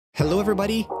Hello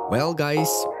everybody! Well guys,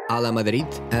 HALA Madrid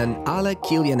and HALA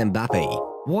Kylian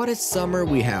Mbappé. What a summer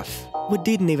we have! We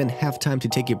didn't even have time to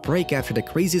take a break after the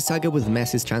crazy saga with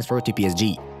Messi's transfer to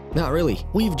PSG. Not really,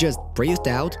 we've just breathed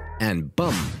out and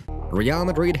boom! Real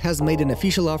Madrid has made an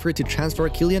official offer to transfer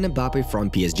Kylian Mbappé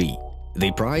from PSG.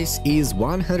 The price is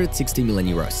 160 million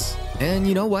euros. And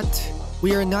you know what?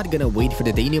 We are not gonna wait for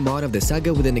the denouement of the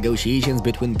saga with the negotiations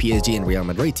between PSG and Real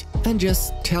Madrid and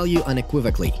just tell you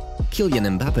unequivocally,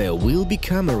 Kylian Mbappé will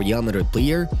become a Real Madrid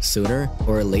player sooner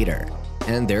or later.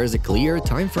 And there's a clear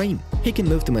time frame. He can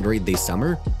move to Madrid this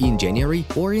summer, in January,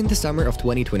 or in the summer of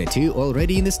 2022,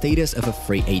 already in the status of a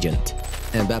free agent.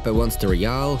 Mbappé wants to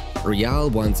Real,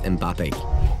 Real wants Mbappé.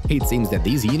 It seems that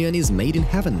this union is made in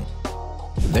heaven.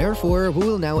 Therefore, we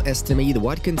will now estimate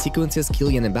what consequences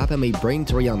Kylian Mbappé may bring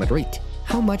to Real Madrid.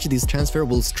 How much this transfer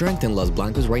will strengthen Los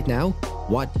Blancos right now,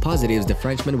 what positives the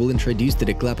Frenchman will introduce to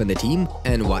the club and the team,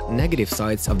 and what negative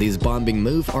sides of this bombing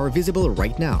move are visible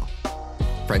right now.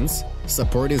 Friends,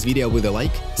 support this video with a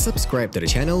like, subscribe to the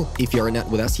channel if you are not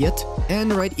with us yet,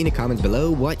 and write in the comments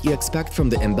below what you expect from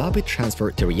the Mbappé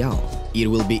transfer to Real. It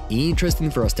will be interesting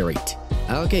for us to read.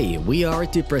 Okay, we are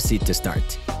to proceed to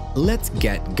start. Let's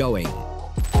get going.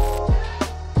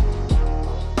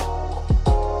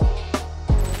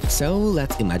 So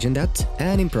let's imagine that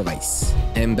and improvise.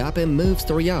 Mbappé moves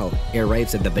to Real,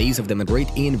 arrives at the base of the Madrid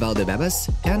in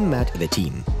Valdebebas and met the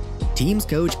team. Team's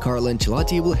coach Carlo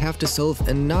Ancelotti will have to solve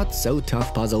a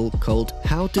not-so-tough puzzle called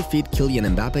how to fit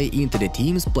Kylian Mbappé into the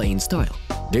team's playing style.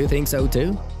 Do you think so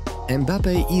too?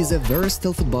 Mbappé is a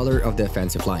versatile footballer of the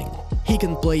offensive line. He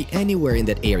can play anywhere in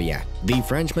that area. The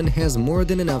Frenchman has more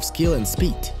than enough skill and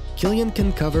speed. Kylian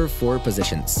can cover 4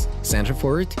 positions: center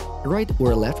forward, right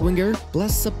or left winger,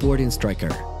 plus supporting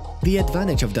striker. The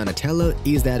advantage of Donatello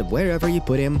is that wherever you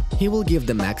put him, he will give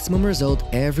the maximum result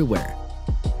everywhere.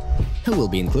 He will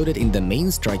be included in the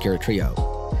main striker trio.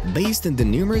 Based on the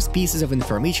numerous pieces of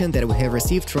information that we have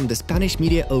received from the Spanish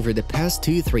media over the past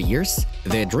 2-3 years,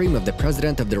 the dream of the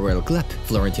president of the Royal Club,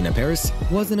 Florentino Perez,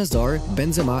 was an Hazard,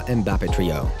 Benzema and Mbappé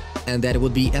trio. And that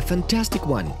would be a fantastic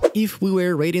one if we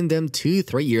were rating them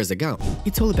 2-3 years ago.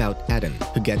 It's all about Adam,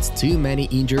 who gets too many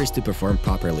injuries to perform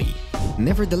properly.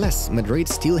 Nevertheless, Madrid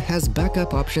still has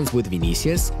backup options with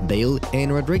Vinicius, Bale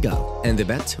and Rodrigo, and the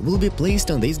bet will be placed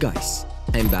on these guys.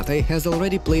 Mbappé has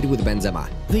already played with Benzema.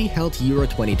 They held Euro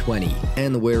 2020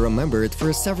 and were remembered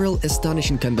for several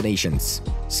astonishing combinations.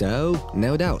 So,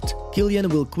 no doubt,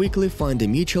 Kylian will quickly find a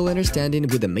mutual understanding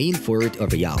with the main forward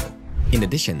of Real. In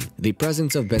addition, the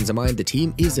presence of Benzema in the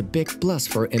team is a big plus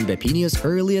for Mbappé's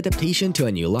early adaptation to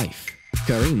a new life.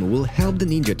 Karim will help the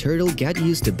Ninja Turtle get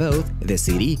used to both the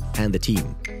city and the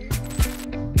team.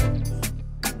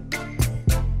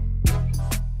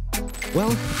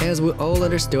 Well, as we all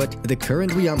understood, the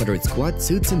current Real Madrid squad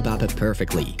suits Mbappé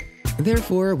perfectly.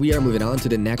 Therefore, we are moving on to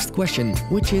the next question,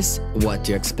 which is what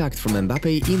to expect from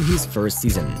Mbappé in his first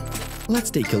season.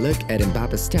 Let's take a look at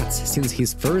Mbappe's stats since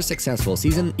his first successful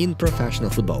season in professional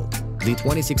football, the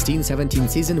 2016-17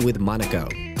 season with Monaco.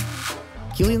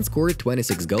 Kylian scored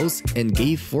 26 goals and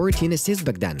gave 14 assists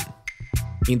back then.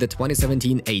 In the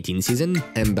 2017-18 season,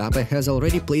 Mbappé has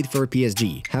already played for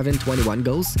PSG, having 21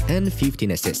 goals and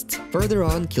 15 assists. Further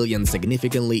on, Kylian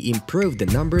significantly improved the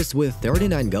numbers with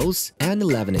 39 goals and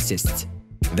 11 assists.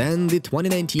 Then the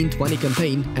 2019-20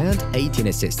 campaign and 18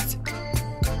 assists.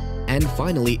 And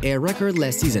finally, a record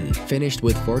last season, finished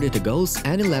with 42 goals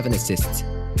and 11 assists.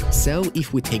 So,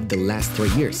 if we take the last 3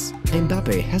 years,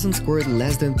 Mbappé hasn't scored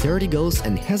less than 30 goals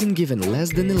and hasn't given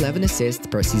less than 11 assists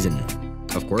per season.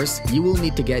 Of course, you will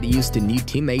need to get used to new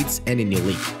teammates and a new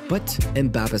league, but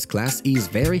Mbappe's class is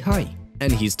very high,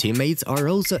 and his teammates are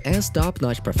also as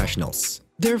top-notch professionals.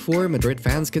 Therefore, Madrid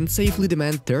fans can safely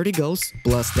demand 30 goals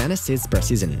plus 10 assists per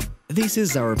season. This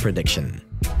is our prediction.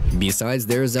 Besides,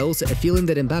 there is also a feeling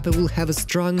that Mbappé will have a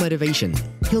strong motivation.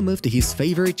 He'll move to his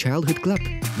favorite childhood club,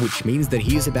 which means that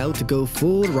he is about to go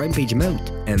full rampage mode,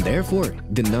 and therefore,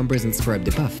 the numbers inscribed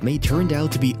above may turn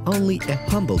out to be only a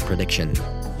humble prediction.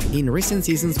 In recent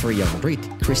seasons for Real Madrid,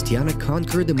 Cristiano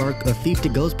conquered the mark of 50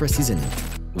 goals per season.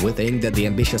 We think that the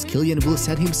ambitious Kylian will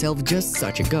set himself just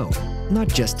such a goal, not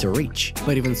just to reach,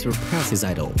 but even surpass his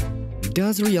idol.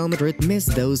 Does Real Madrid miss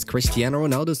those Cristiano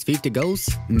Ronaldo's 50 goals?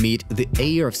 Meet the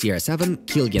heir of CR7,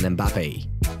 Kylian Mbappé.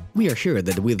 We are sure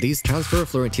that with this transfer,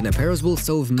 Florentino Perez will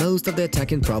solve most of the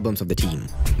attacking problems of the team.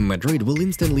 Madrid will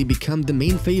instantly become the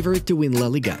main favorite to win La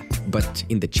Liga, but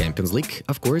in the Champions League,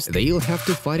 of course, they'll have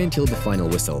to fight until the final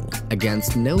whistle,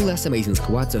 against no less amazing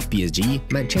squads of PSG,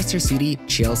 Manchester City,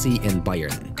 Chelsea and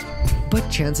Bayern. But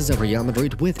chances of Real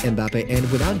Madrid with Mbappé and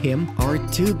without him are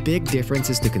two big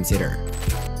differences to consider.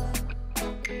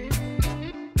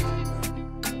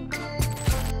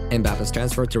 Mbappe's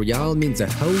transfer to Real means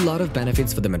a whole lot of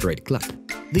benefits for the Madrid club.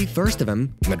 The first of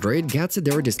them, Madrid gets at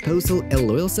their disposal a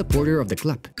loyal supporter of the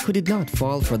club who did not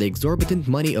fall for the exorbitant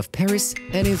money of Paris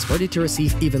and is ready to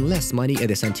receive even less money at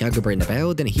the Santiago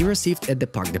Bernabeu than he received at the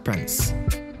Parc des Princes.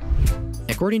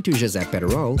 According to Josep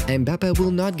Pedrerol, Mbappe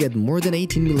will not get more than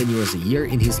 18 million euros a year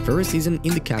in his first season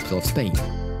in the capital of Spain.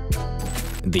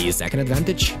 The second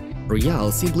advantage?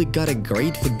 Real simply got a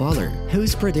great footballer who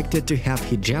is predicted to have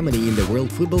hegemony in the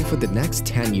world football for the next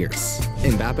 10 years.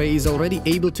 Mbappe is already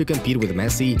able to compete with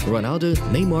Messi, Ronaldo,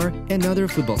 Neymar and other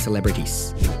football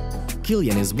celebrities.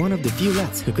 Kylian is one of the few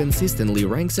lads who consistently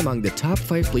ranks among the top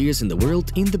 5 players in the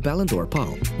world in the Ballon d'Or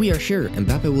poll. We are sure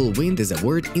Mbappe will win this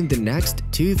award in the next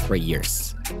 2-3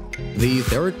 years. The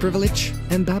third privilege?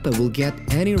 Mbappe will get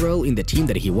any role in the team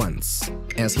that he wants,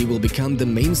 as he will become the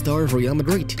main star of Real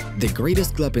Madrid, the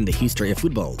greatest club in the history of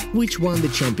football, which won the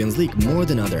Champions League more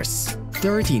than others,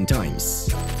 13 times.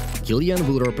 Kylian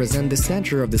will represent the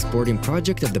center of the sporting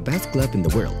project of the best club in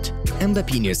the world.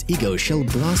 Mbappe's ego shall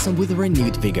blossom with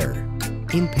renewed vigor.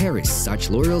 In Paris, such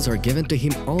laurels are given to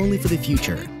him only for the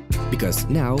future, because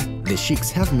now the Sheiks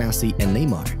have Messi and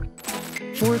Neymar.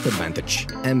 Fourth advantage,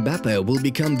 Mbappe will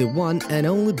become the one and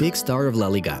only big star of La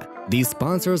Liga. These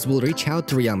sponsors will reach out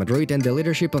to Real Madrid and the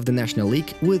leadership of the National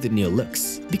League with new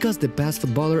looks, because the best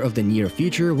footballer of the near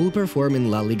future will perform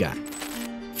in La Liga.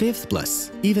 Fifth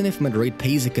plus, even if Madrid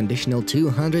pays a conditional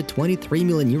 223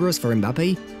 million euros for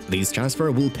Mbappe, this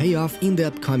transfer will pay off in the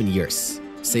upcoming years.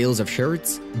 Sales of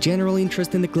shirts, general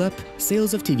interest in the club,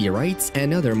 sales of TV rights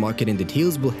and other marketing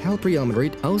details will help Real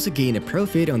Madrid also gain a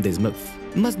profit on this move.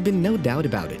 Must be no doubt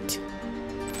about it.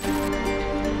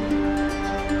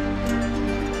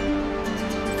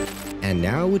 And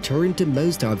now we turn to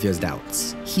most obvious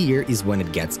doubts. Here is when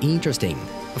it gets interesting.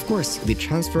 Of course, the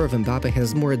transfer of Mbappe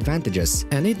has more advantages,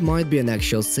 and it might be an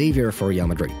actual savior for Real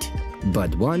Madrid.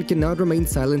 But one cannot remain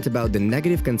silent about the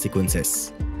negative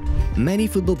consequences. Many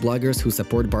football bloggers who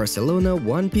support Barcelona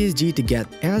want PSG to get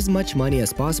as much money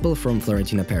as possible from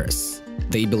Florentino Perez.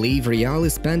 They believe Real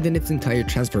is spending its entire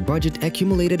transfer budget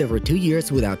accumulated over 2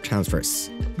 years without transfers.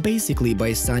 Basically,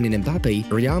 by signing Mbappe,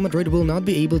 Real Madrid will not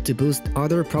be able to boost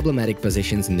other problematic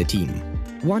positions in the team.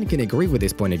 One can agree with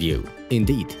this point of view.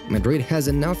 Indeed, Madrid has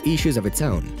enough issues of its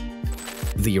own.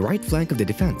 The right flank of the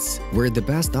defense, where the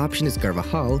best option is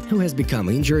Carvajal, who has become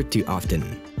injured too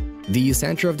often. The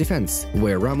center of defense,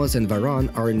 where Ramos and Varane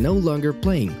are no longer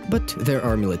playing, but there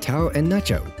are Militao and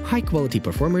Nacho, high-quality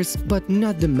performers but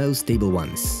not the most stable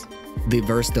ones. The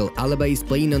versatile Alaba is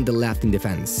playing on the left in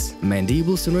defense. Mendy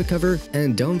will soon recover,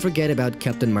 and don't forget about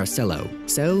Captain Marcelo,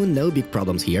 so no big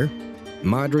problems here.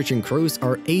 Modric and Kroos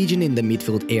are aging in the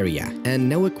midfield area, and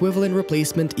no equivalent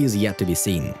replacement is yet to be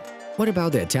seen. What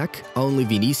about the attack? Only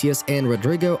Vinicius and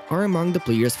Rodrigo are among the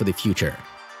players for the future.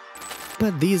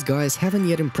 But these guys haven't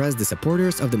yet impressed the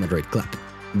supporters of the Madrid club.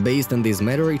 Based on this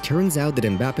matter, it turns out that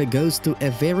Mbappe goes to a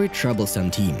very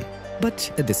troublesome team.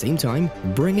 But at the same time,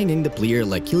 bringing in the player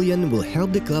like Kylian will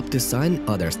help the club to sign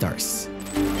other stars.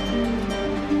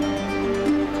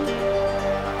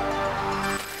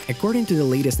 According to the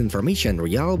latest information,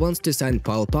 Real wants to sign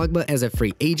Paul Pogba as a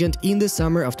free agent in the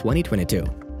summer of 2022.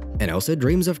 And also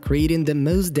dreams of creating the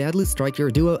most deadly striker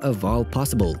duo of all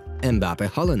possible,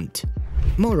 Mbappe-Haaland.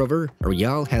 Moreover,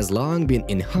 Real has long been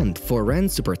in hunt for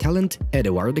Rennes super talent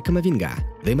Eduardo Camavinga.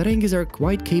 The Merengues are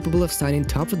quite capable of signing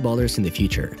top footballers in the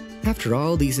future. After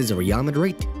all, this is Real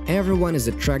Madrid. Everyone is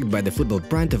attracted by the football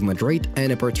brand of Madrid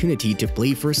and opportunity to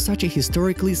play for such a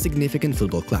historically significant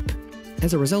football club.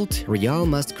 As a result, Real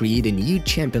must create a new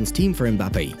champions team for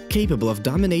Mbappe, capable of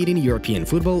dominating European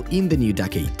football in the new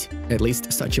decade. At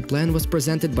least such a plan was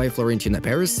presented by Florentino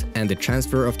Perez, and the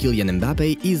transfer of Kylian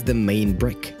Mbappe is the main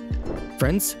brick.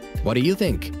 Friends, what do you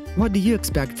think? What do you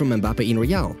expect from Mbappe in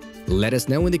Real? Let us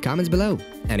know in the comments below.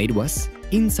 And it was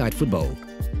Inside Football.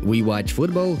 We watch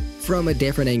football from a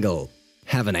different angle.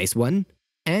 Have a nice one,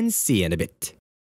 and see you in a bit.